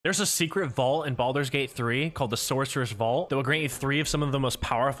There's a secret vault in Baldur's Gate 3 called the Sorcerous Vault that will grant you 3 of some of the most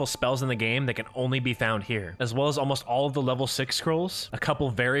powerful spells in the game that can only be found here, as well as almost all of the level 6 scrolls, a couple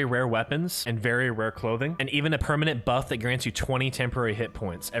very rare weapons, and very rare clothing, and even a permanent buff that grants you 20 temporary hit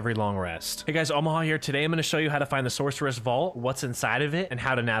points every long rest. Hey guys, Omaha here. Today I'm going to show you how to find the Sorcerous Vault, what's inside of it, and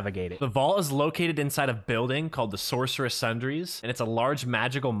how to navigate it. The vault is located inside a building called the Sorcerous Sundries, and it's a large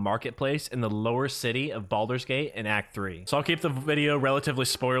magical marketplace in the lower city of Baldur's Gate in Act 3. So I'll keep the video relatively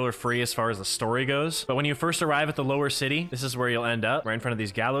spoiler-free as far as the story goes, but when you first arrive at the lower city, this is where you'll end up, right in front of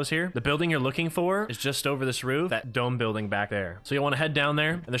these gallows here. The building you're looking for is just over this roof, that dome building back there. So you'll want to head down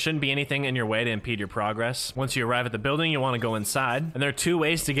there, and there shouldn't be anything in your way to impede your progress. Once you arrive at the building, you'll want to go inside, and there are 2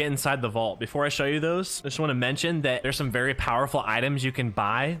 ways to get inside the vault. Before I show you those, I just want to mention that there's some very powerful items you can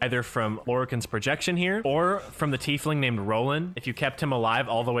buy, either from Lorican's projection here, or from the tiefling named Roland. If you kept him alive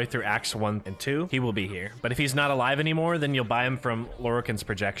all the way through Acts 1 and 2, he will be here. But if he's not alive anymore, then you'll buy him from Lorican's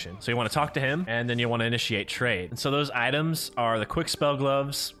projection. So you want to talk to him, and then you want to initiate trade. And so those items are the quick spell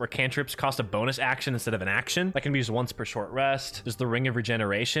gloves, where cantrips cost a bonus action instead of an action. That can be used once per short rest. There's the ring of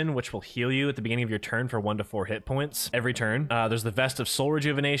regeneration, which will heal you at the beginning of your turn for 1 to 4 hit points every turn. There's the vest of soul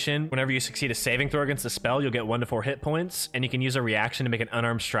rejuvenation. Whenever you succeed a saving throw against a spell, you'll get 1 to 4 hit points, and you can use a reaction to make an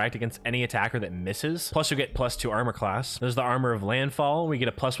unarmed strike against any attacker that misses. Plus you'll get +2 armor class. There's the armor of landfall, where you get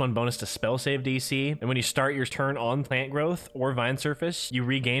a +1 bonus to spell save DC. And when you start your turn on plant growth or vine surface,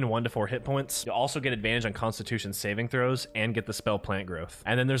 you regain 1 to 4 hit points. You'll also get advantage on constitution saving throws and get the spell plant growth.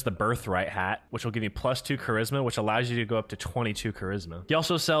 And then there's the birthright hat, which will give you +2 charisma, which allows you to go up to 22 charisma. He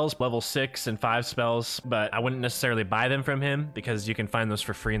also sells level 6 and 5 spells, but I wouldn't necessarily buy them from him because you can find those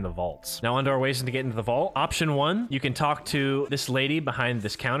for free in the vaults. Now, onto our ways to get into the vault. Option 1, you can talk to this lady behind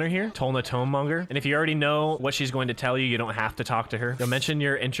this counter here, Tolna Tomemonger. And if you already know what she's going to tell you, you don't have to talk to her. You'll mention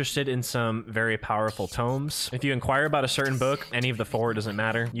you're interested in some very powerful tomes. If you inquire about a certain book, any of the 4, it doesn't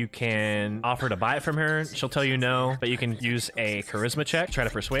matter, you can offer to buy it from her. She'll tell you no, but you can use a charisma check, try to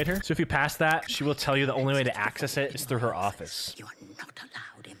persuade her. So if you pass that, she will tell you the only way to access it is through her office. You're not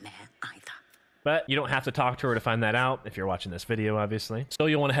allowed in there either. But you don't have to talk to her to find that out if you're watching this video, obviously. So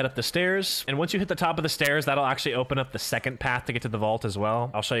you'll want to head up the stairs. And once you hit the top of the stairs, that'll actually open up the second path to get to the vault as well.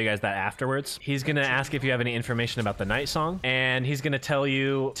 I'll show you guys that afterwards. He's going to ask if you have any information about the night song. And he's going to tell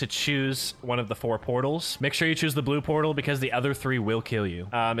you to choose one of the 4 portals. Make sure you choose the blue portal because the other 3 will kill you.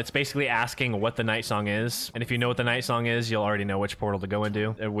 It's basically asking what the night song is. And if you know what the night song is, you'll already know which portal to go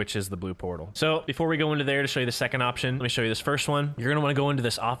into, which is the blue portal. So before we go into there to show you the second option, let me show you this first one. You're going to want to go into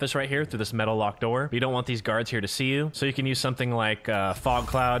this office right here through this metal locked door. You don't want these guards here to see you, so you can use something like fog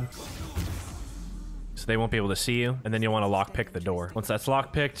cloud, so they won't be able to see you. And then you'll want to lockpick the door. Once that's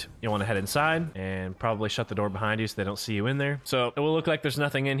lockpicked, you'll want to head inside and probably shut the door behind you so they don't see you in there. So it will look like there's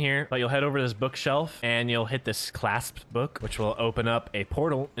nothing in here, but you'll head over to this bookshelf and you'll hit this clasped book, which will open up a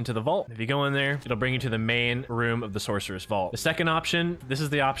portal into the vault. If you go in there, it'll bring you to the main room of the Sorcerous Vault. The second option, this is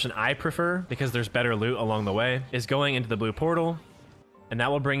the option I prefer because there's better loot along the way, is going into the blue portal. And that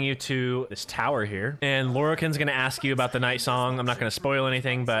will bring you to this tower here. And Lorican's going to ask you about the night song. I'm not going to spoil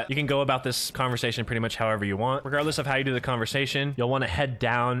anything, but you can go about this conversation pretty much however you want. Regardless of how you do the conversation, you'll want to head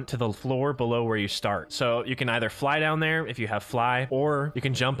down to the floor below where you start. So you can either fly down there if you have fly, or you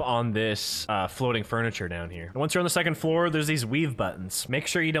can jump on this floating furniture down here. And once you're on the second floor, there's these weave buttons. Make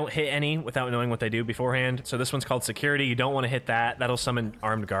sure you don't hit any without knowing what they do beforehand. So this one's called security. You don't want to hit that. That'll summon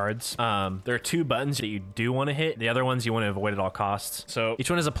armed guards. There are 2 buttons that you do want to hit. The other ones you want to avoid at all costs. So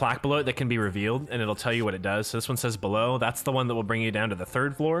each one has a plaque below it that can be revealed, and it'll tell you what it does. So this one says below. That's the one that will bring you down to the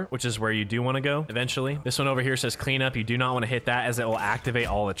 3rd floor, which is where you do want to go eventually. This one over here says cleanup. You do not want to hit that, as it will activate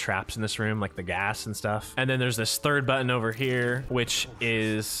all the traps in this room, like the gas and stuff. And then there's this 3rd button over here, which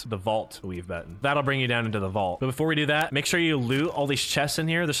is the vault weave button. That'll bring you down into the vault. But before we do that, make sure you loot all these chests in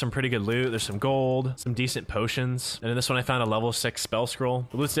here. There's some pretty good loot. There's some gold, some decent potions. And in this one, I found a level 6 spell scroll.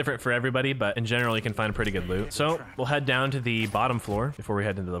 The loot's different for everybody, but in general, you can find pretty good loot. So we'll head down to the bottom floor before we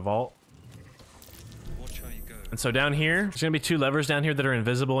head into the vault. And so down here, there's gonna be 2 levers down here that are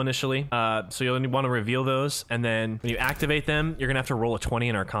invisible initially. So you'll want to reveal those. And then when you activate them, you're gonna have to roll a 20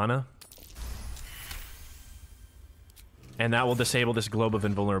 in Arcana. And that will disable this globe of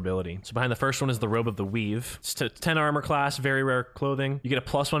invulnerability. So behind the first one is the robe of the weave. It's 10 armor class, very rare clothing. You get a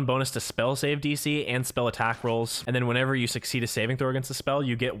 +1 bonus to spell save DC and spell attack rolls. And then whenever you succeed a saving throw against a spell,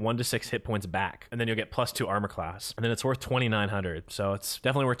 you get 1 to 6 hit points back. And then you'll get +2 armor class. And then it's worth 2,900. So it's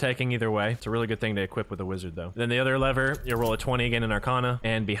definitely worth taking either way. It's a really good thing to equip with a wizard though. Then the other lever, you'll roll a 20 again in Arcana.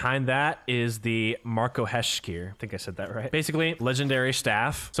 And behind that is the Marco Heshkir. I think I said that right. Basically, legendary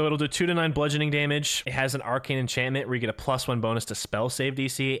staff. So it'll do 2 to 9 bludgeoning damage. It has an arcane enchantment where you get a +1 bonus to spell save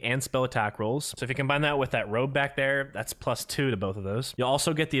DC and spell attack rolls. So if you combine that with that robe back there, that's +2 to both of those. You'll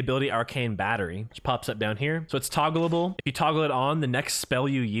also get the ability Arcane Battery, which pops up down here. So it's toggleable. If you toggle it on, the next spell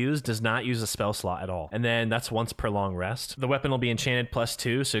you use does not use a spell slot at all. And then that's once per long rest. The weapon will be enchanted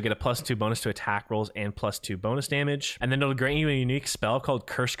 +2, so you get a +2 bonus to attack rolls and +2 bonus damage. And then it'll grant you a unique spell called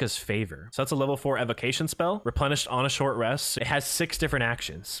Kershka's Favor. So that's a level 4 evocation spell, replenished on a short rest. It has 6 different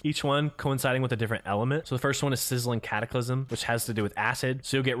actions, each one coinciding with a different element. So the first one is Sizzling Cataclysm, which has to do with acid.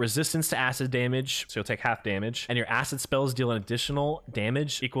 So you'll get resistance to acid damage, so you'll take half damage. And your acid spells deal an additional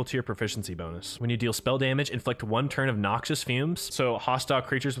damage equal to your proficiency bonus. When you deal spell damage, inflict 1 turn of noxious fumes. So hostile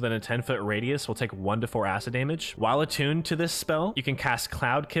creatures within a 10-foot radius will take 1 to 4 acid damage. While attuned to this spell, you can cast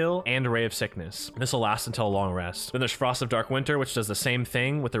Cloud Kill and Ray of Sickness. This will last until a long rest. Then there's Frost of Dark Winter, which does the same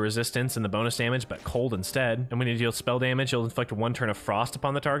thing with the resistance and the bonus damage, but cold instead. And when you deal spell damage, you'll inflict 1 turn of frost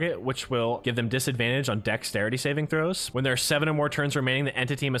upon the target, which will give them disadvantage on dexterity saving throws. When there are 7 or more turns remaining, the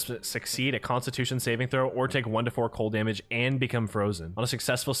entity must succeed a constitution saving throw or take 1 to 4 cold damage and become frozen. On a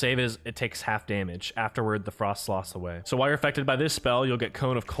successful save, it takes half damage. Afterward, the frost loss away. So while you're affected by this spell, you'll get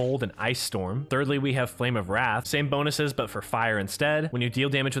Cone of Cold and Ice Storm. Thirdly, we have Flame of Wrath. Same bonuses, but for fire instead. When you deal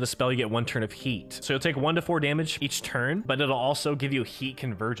damage with a spell, you get 1 turn of heat. So you'll take 1 to 4 damage each turn, but it'll also give you heat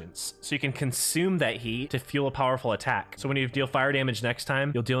convergence. So you can consume that heat to fuel a powerful attack. So when you deal fire damage next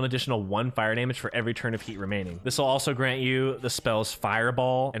time, you'll deal an additional 1 fire damage for every turn of heat remaining. This will also grant you the spells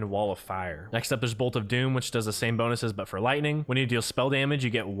Fireball and Wall of Fire. Next up, there's Bolt of Doom, which does the same bonuses, but for lightning. When you deal spell damage, you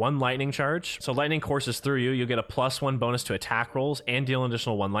get 1 lightning charge. So lightning courses through you. You'll get a +1 bonus to attack rolls and deal an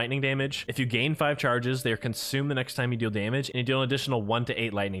additional 1 lightning damage. If you gain 5 charges, they are consumed the next time you deal damage, and you deal an additional 1 to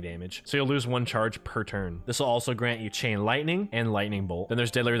 8 lightning damage. So you'll lose 1 charge per turn. This will also grant you Chain Lightning and Lightning Bolt. Then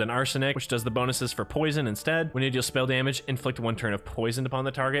there's Deadlier Than Arsenic, which does the bonuses for poison instead. When you deal spell damage, inflict 1 turn of poison upon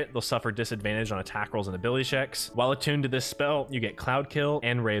the target. They'll suffer disadvantage on attack rolls and ability checks. While attuned to this spell, you get Cloud Kill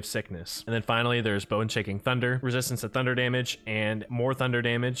and Ray of Sickness. And then finally, there's Bone Shaking Thunder, resistance to thunder damage, and more thunder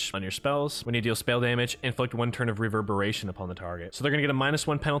damage on your spells. When you deal spell damage, inflict 1 turn of reverberation upon the target. So they're going to get a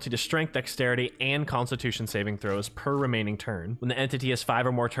 -1 penalty to strength, dexterity, and constitution saving throws per remaining turn. When the entity has 5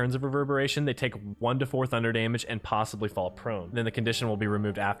 or more turns of reverberation, they take 1 to 4 thunder damage and possibly fall prone. Then the condition will be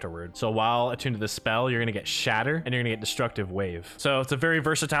removed afterward. So while attuned to this spell, you're going to get Shatter and you're going to get Destructive Wave. So it's a very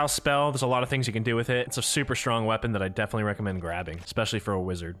versatile spell. There's a lot of things you can do with it. It's a super strong weapon that I definitely recommend grabbing, especially for a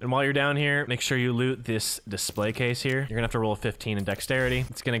wizard. And while you're down here, make sure you loot this display case here. You're gonna have to roll a 15 in dexterity.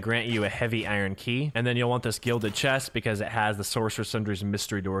 It's gonna grant you a heavy iron key, and then you'll want this gilded chest because it has the Sorcerer Sundry's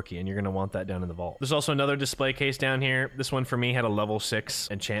mystery door key, and you're gonna want that down in the vault. There's also another display case down here. This one for me had a level 6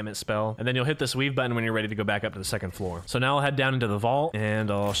 enchantment spell, and then you'll hit this weave button when you're ready to go back up to the 2nd floor. So now I'll head down into the vault, and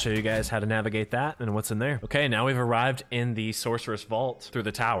I'll show you guys how to navigate that and what's in there. Okay, now we've arrived in the Sorcerous Vault through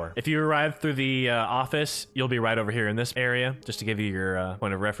the tower. If you arrive through the office, you'll be right over here in this area, just to give you your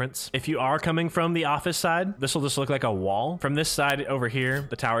point of reference. If you are coming from the office side, this will just look like a wall. From this side over here,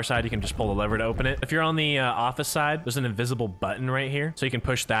 the tower side, you can just pull the lever to open it. If you're on the office side, there's an invisible button right here, so you can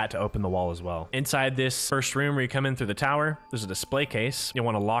push that to open the wall as well. Inside this first room where you come in through the tower, there's a display case. You'll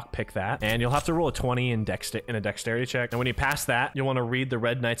want to lock pick that, and you'll have to roll a 20 in a dexterity check. And when you pass that, you'll want to read the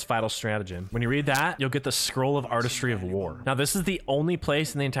Red Knight's Vital Stratagem. When you read that, you'll get the Scroll of Artistry of War. Now, this is the only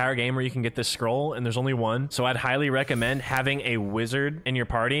place in the entire game where you can get this scroll, and there's only one, so I'd highly recommend having a wizard in your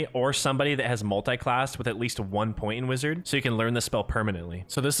party or somebody that has multi-classed with at least 1 point in wizard, so you can learn the spell permanently.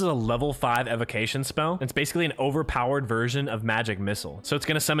 So this is a level 5 evocation spell. It's basically an overpowered version of Magic Missile. So it's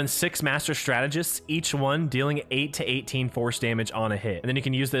going to summon 6 master strategists, each one dealing 8 to 18 force damage on a hit. And then you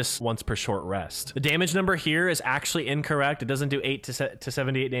can use this once per short rest. The damage number here is actually incorrect. It doesn't do 8 to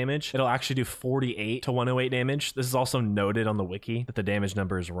 78 damage. It'll actually do 48 to 108 damage. This is also noted on the wiki that the damage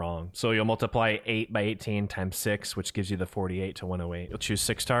number is wrong. So you'll multiply 8 by 18 times 6, which gives you the 48 to 108. You'll choose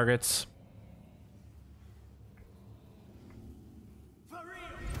 6 targets.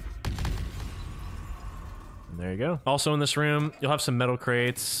 And there you go. Also in this room, you'll have some metal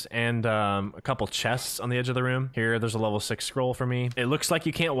crates and a couple chests on the edge of the room. Here, there's a level 6 scroll for me. It looks like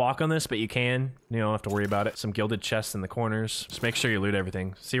you can't walk on this, but you can. You don't have to worry about it. Some gilded chests in the corners. Just make sure you loot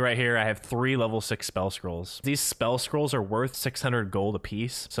everything. See right here, I have 3 level 6 spell scrolls. These spell scrolls are worth 600 gold a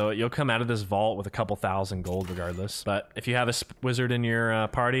piece. So you'll come out of this vault with a couple thousand gold regardless. But if you have a wizard in your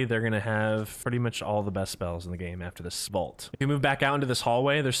party, they're going to have pretty much all the best spells in the game after this vault. If you move back out into this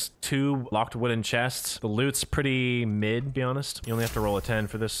hallway, there's 2 locked wooden chests. The loot's it's pretty mid, to be honest. You only have to roll a 10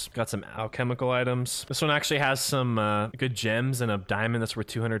 for this. Got some alchemical items. This one actually has some good gems and a diamond that's worth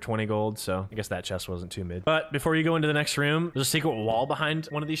 220 gold, so I guess that chest wasn't too mid. But before you go into the next room, there's a secret wall behind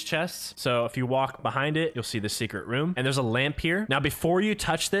one of these chests. So if you walk behind it, you'll see the secret room. And there's a lamp here. Now, before you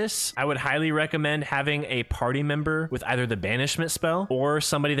touch this, I would highly recommend having a party member with either the banishment spell or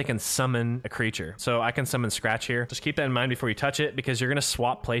somebody that can summon a creature. So I can summon Scratch here. Just keep that in mind before you touch it, because you're going to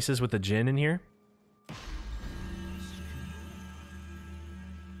swap places with the djinn in here.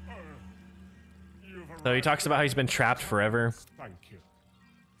 So he talks about how he's been trapped forever. Thank you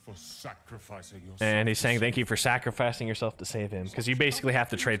for sacrificing yourself. And he's saying thank you for sacrificing yourself to save him, because you basically have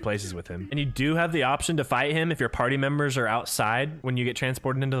to trade places with him. And you do have the option to fight him if your party members are outside when you get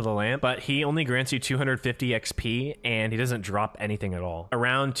transported into the lamp, but he only grants you 250 XP and he doesn't drop anything at all.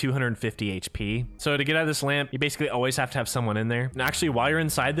 Around 250 HP. So to get out of this lamp, you basically always have to have someone in there. And actually, while you're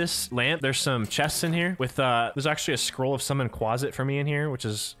inside this lamp, there's some chests in here with there's actually a scroll of summon Quasit for me in here, which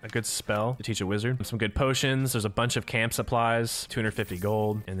is a good spell to teach a wizard. Some good potions. There's a bunch of camp supplies, 250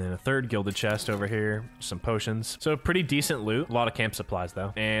 gold, and then a third gilded chest over here, some potions. So pretty decent loot. A lot of camp supplies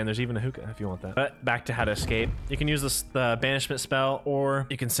though, and there's even a hookah if you want that. But back to how to escape. You can use the banishment spell, or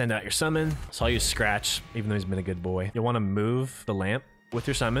you can send out your summon. So I'll use Scratch, even though he's been a good boy. You'll want to move the lamp with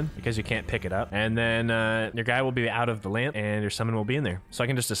your summon because you can't pick it up, and then your guy will be out of the lamp and your summon will be in there. So I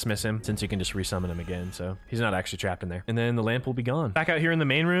can just dismiss him since you can just resummon him again, so he's not actually trapped in there. And then the lamp will be gone. Back out here in the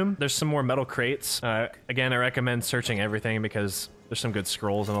main room, there's some more metal crates. Again, I recommend searching everything because there's some good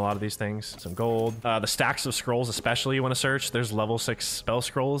scrolls in a lot of these things. Some gold. The stacks of scrolls especially you want to search. There's level 6 spell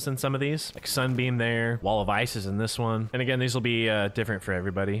scrolls in some of these. Like Sunbeam there. Wall of Ice is in this one. And again, these will be different for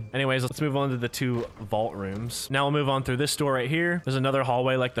everybody. Anyways, let's move on to the 2 vault rooms. Now we'll move on through this door right here. There's another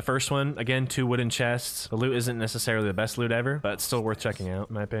hallway like the first one. Again, 2 wooden chests. The loot isn't necessarily the best loot ever, but it's still worth checking out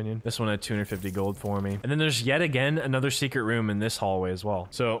in my opinion. This one had 250 gold for me. And then there's yet again another secret room in this hallway as well.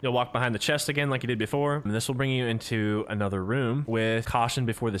 So you'll walk behind the chest again like you did before. And this will bring you into another room with Caution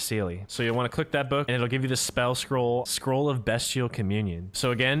Before the Sealy. So you'll want to click that book and it'll give you the spell scroll of Bestial Communion. So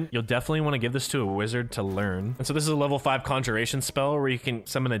again, you'll definitely want to give this to a wizard to learn. And so this is a level 5 conjuration spell where you can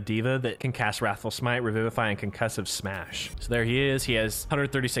summon a diva that can cast Wrathful Smite, Revivify, and Concussive Smash. So there he is. He has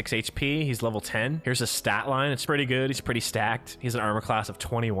 136 HP. He's level 10. Here's his stat line. It's pretty good. He's pretty stacked. He's an armor class of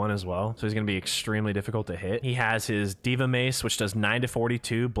 21 as well. So he's going to be extremely difficult to hit. He has his Diva Mace, which does 9 to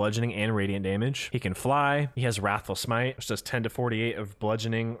 42 bludgeoning and radiant damage. He can fly. He has Wrathful Smite, which does 10 to 48 of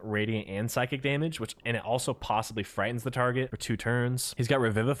bludgeoning, radiant, and psychic damage, and it also possibly frightens the target for 2 turns. He's got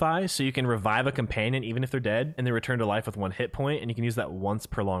Revivify, so you can revive a companion even if they're dead, and they return to life with 1 hit point, and you can use that once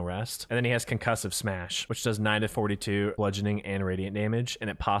per long rest. And then he has Concussive Smash, which does 9 to 42 bludgeoning and radiant damage, and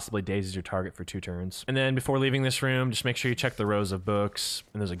it possibly dazes your target for 2 turns. And then before leaving this room, just make sure you check the rows of books,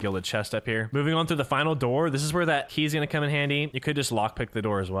 and there's a gilded chest up here. Moving on through the final door, this is where that key's gonna come in handy. You could just lockpick the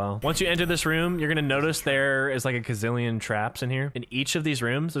door as well. Once you enter this room, you're gonna notice there is like a gazillion traps in here. In each of these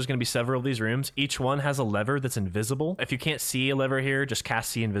rooms, there's going to be several of these rooms. Each one has a lever that's invisible. If you can't see a lever here, just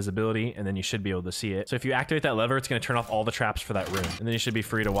cast See Invisibility and then you should be able to see it. So if you activate that lever, it's going to turn off all the traps for that room. And then you should be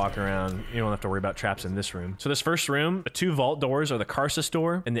free to walk around. You don't have to worry about traps in this room. So this first room, the 2 vault doors are the Karsus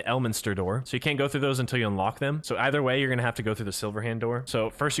door and the Elminster door. So you can't go through those until you unlock them. So either way, you're going to have to go through the Silverhand door. So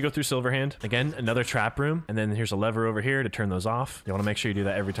first you go through Silverhand. Again, another trap room. And then here's a lever over here to turn those off. You want to make sure you do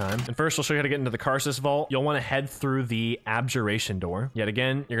that every time. And first, I'll show you how to get into the Karsus vault. You'll want to head through the Abjuration door. Yet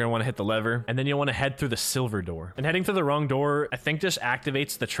again, you're going to want to hit the lever, and then you'll want to head through the silver door. And heading through the wrong door, I think just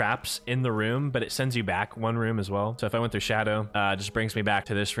activates the traps in the room, but it sends you back 1 room as well. So if I went through Shadow, just brings me back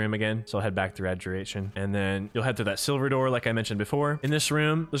to this room again. So I'll head back through Abjuration, and then you'll head through that silver door like I mentioned before. In this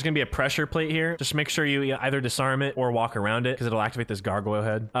room, there's going to be a pressure plate here. Just make sure you either disarm it or walk around it because it'll activate this gargoyle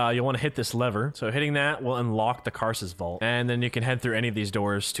head. You'll want to hit this lever. So hitting that will unlock the Karsus vault. And then you can head through any of these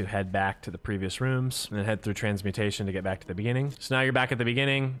doors to head back to the previous rooms, and then head through Transmutation to get back to the beginning. So now you're back at the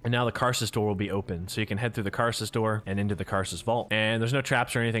beginning, and now the Karsus door will be open. So you can head through the Karsus door and into the Karsus vault. And there's no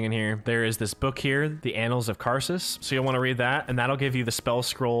traps or anything in here. There is this book here, the Annals of Karsus. So you'll want to read that, and that'll give you the spell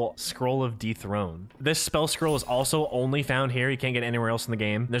scroll of Dethrone. This spell scroll is also only found here. You can't get it anywhere else in the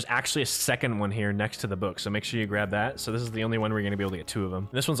game. There's actually a second one here next to the book, so make sure you grab that. So this is the only one where you're going to be able to get 2 of them.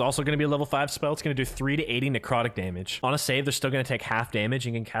 And this one's also going to be a level 5 spell. It's going to do 3 to 80 necrotic damage. On a save, they're still going to take half damage.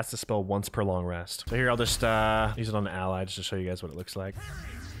 You can cast the spell once per long rest. So here, I'll just use it on the ally just to show you guys what it looks like.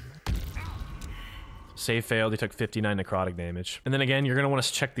 Save failed. He took 59 necrotic damage. And then again, you're going to want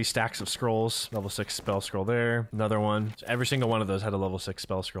to check these stacks of scrolls. Level 6 spell scroll there. Another one. So every single one of those had a level 6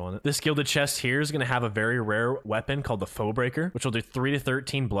 spell scroll in it. This gilded chest here is going to have a very rare weapon called the Foe Breaker, which will do 3 to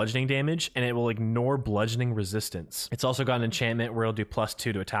 13 bludgeoning damage, and it will ignore bludgeoning resistance. It's also got an enchantment where it'll do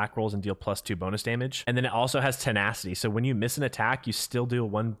 +2 to attack rolls and deal +2 bonus damage. And then it also has tenacity. So when you miss an attack, you still deal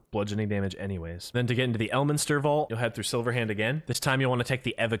 1 bludgeoning damage anyways. Then to get into the Elminster Vault, you'll head through Silverhand again. This time you'll want to take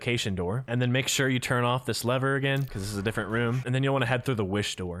the Evocation door, and then make sure you turn off this lever again, because this is a different room. And then you'll want to head through the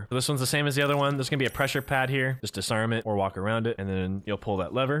Wish door. So this one's the same as the other one. There's going to be a pressure pad here. Just disarm it or walk around it, and then you'll pull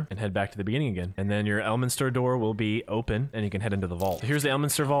that lever and head back to the beginning again. And then your Elminster door will be open, and you can head into the vault. So here's the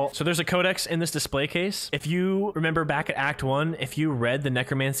Elminster Vault. So there's a codex in this display case. If you remember back at Act 1, if you read the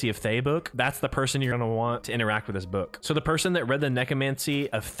Necromancy of Thay book, that's the person you're going to want to interact with this book. So the person that read the Necromancy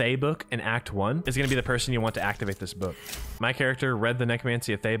of Thay book in Act 1 is going to be the person you want to activate this book. My character read the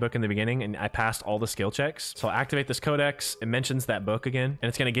Necromancy of Thay book in the beginning, and I passed all the skill checks. So I'll activate this codex. It mentions that book again, and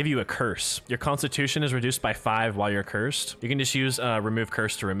it's going to give you a curse. Your constitution is reduced by 5 while you're cursed. You can just use remove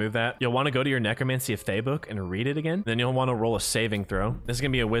curse to remove that. You'll want to go to your Necromancy of Thay book and read it again. Then you'll want to roll a saving throw. This is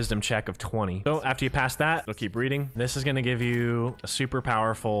going to be a wisdom check of 20. So after you pass that, it'll keep reading. This is going to give you a super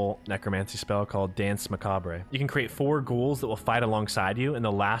powerful necromancy spell called Dance Macabre. You can create 4 ghouls that will fight alongside you, and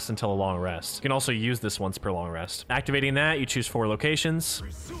they'll last until a long rest. You can also use this once per long rest. Activating that, you choose 4 locations,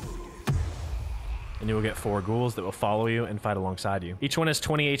 and you will get 4 ghouls that will follow you and fight alongside you. Each one has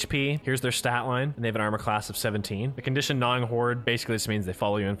 20 HP. Here's their stat line, and they have an armor class of 17. The condition Gnawing Horde basically just means they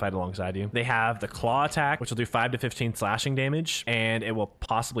follow you and fight alongside you. They have the Claw attack, which will do 5 to 15 slashing damage, and it will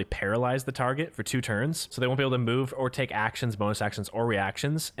possibly paralyze the target for 2 turns. So they won't be able to move or take actions, bonus actions, or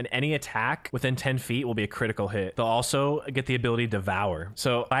reactions, and any attack within 10 feet will be a critical hit. They'll also get the ability Devour.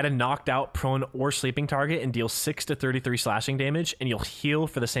 So fight a knocked out, prone, or sleeping target and deal 6 to 33 slashing damage, and you'll heal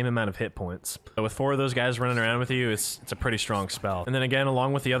for the same amount of hit points. So with 4 of those guys running around with you, it's a pretty strong spell. And then again,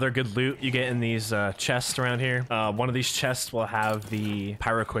 along with the other good loot you get in these chests around here, one of these chests will have the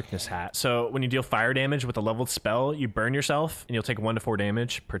Pyro Quickness hat. So when you deal fire damage with a leveled spell, you burn yourself and you'll take 1 to 4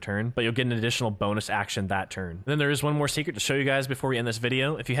 damage per turn, but you'll get an additional bonus action that turn. And then there is one more secret to show you guys before we end this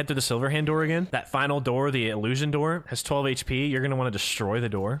video. If you head through the Silverhand door again, that final door, the illusion door, has 12 HP. You're going to want to destroy the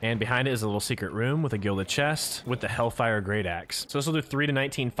door, and behind it is a little secret room with a gilded chest with the Hellfire Great Axe. So this will do 3 to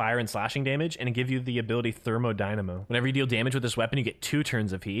 19 fire and slashing damage, and give you the ability Thermodynamo. Whenever you deal damage with this weapon, you get 2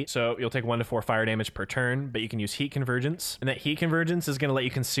 turns of heat. So you'll take 1 to 4 fire damage per turn, but you can use heat convergence. And that heat convergence is going to let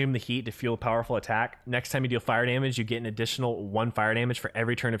you consume the heat to fuel a powerful attack. Next time you deal fire damage, you get an additional 1 fire damage for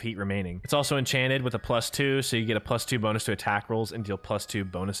every turn of heat remaining. It's also enchanted with a +2, so you get a +2 bonus to attack rolls and deal +2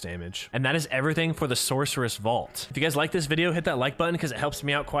 bonus damage. And that is everything for the Sorcerous Vault. If you guys like this video, hit that like button because it helps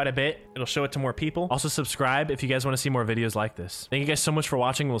me out quite a bit. It'll show it to more people. Also subscribe if you guys want to see more videos like this. Thank you guys so much for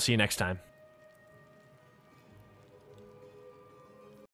watching. We'll see you next time.